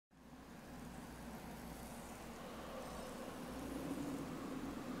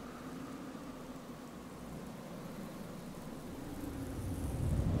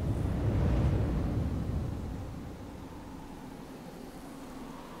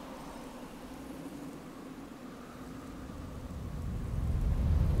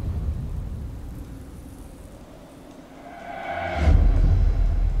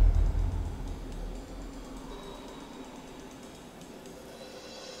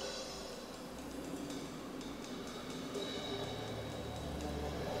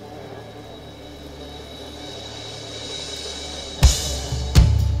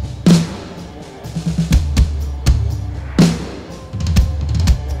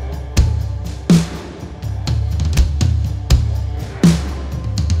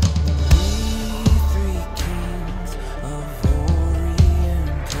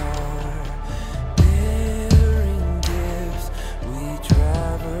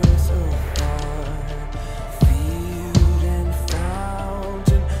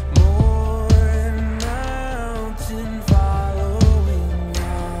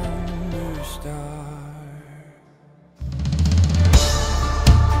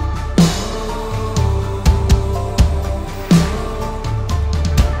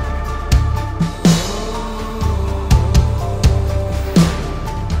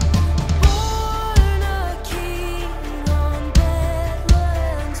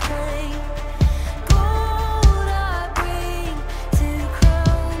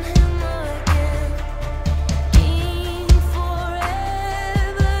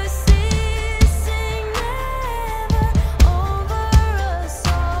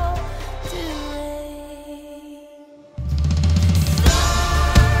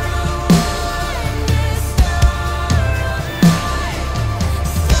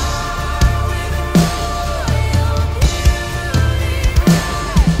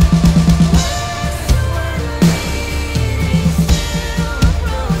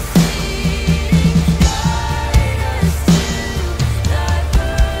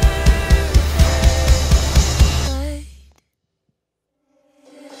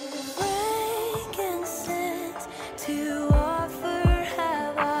to offer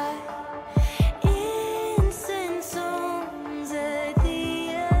have I. Incense songs at the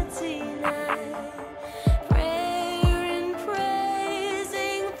night. Prayer and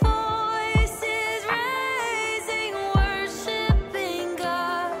praising voices raising, worshiping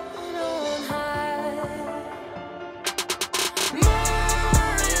God on high.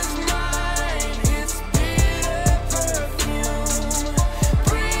 Myrrh is mine, its bitter perfume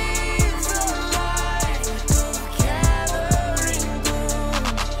breathes the light of gathering gloom.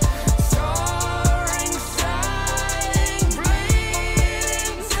 Soaring, shining,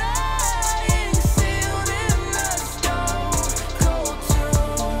 bleeding, dying, sealed in the stone cold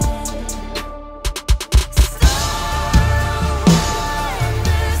tomb. Star of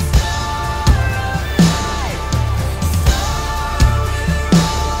wonder, star of light, star with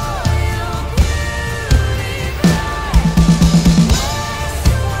royal beauty bright,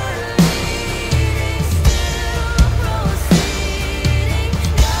 westward leading, still proceeding,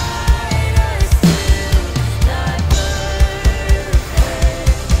 guide us to thy perfect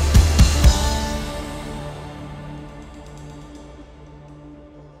light.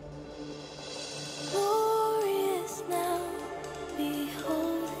 Glorious now,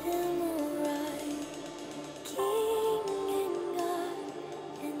 behold him arise, King and God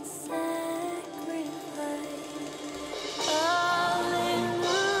and sacrifice. Hallelujah,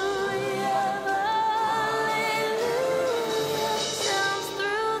 hallelujah, sounds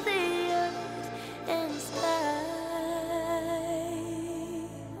through the earth and sky.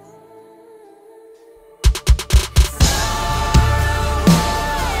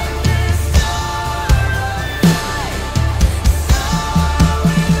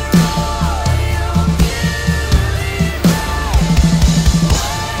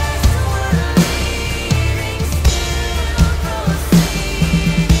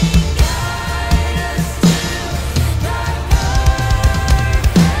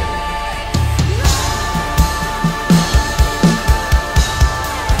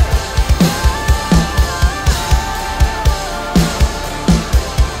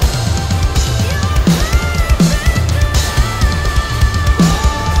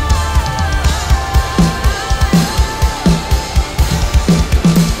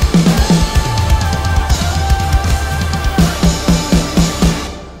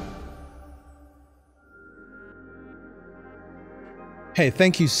 Hey,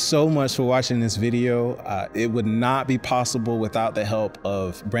 thank you so much for watching this video. It would not be possible without the help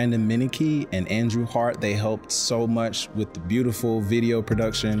of Brandon Minicky and Andrew Hart. They helped so much with the beautiful video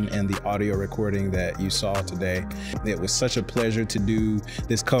production and the audio recording that you saw today. It was such a pleasure to do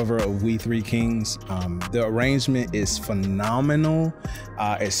this cover of We Three Kings. The arrangement is phenomenal.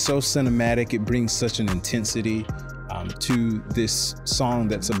 It's so cinematic. It brings such an intensity to this song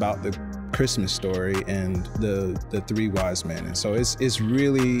that's about the Christmas story and the three wise men. And so it's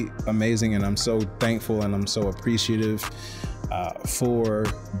really amazing, and I'm so thankful and I'm so appreciative for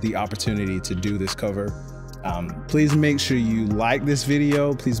the opportunity to do this cover. Please make sure you like this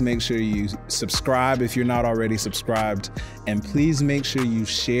video. Please make sure you subscribe if you're not already subscribed, and please make sure you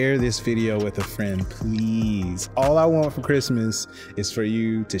share this video with a friend, please. All I want for Christmas is for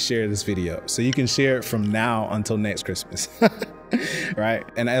you to share this video so you can share it from now until next Christmas. Right?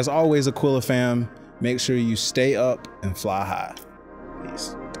 And as always, AquilaFam, make sure you stay up and fly high.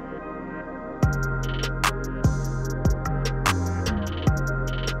 Peace.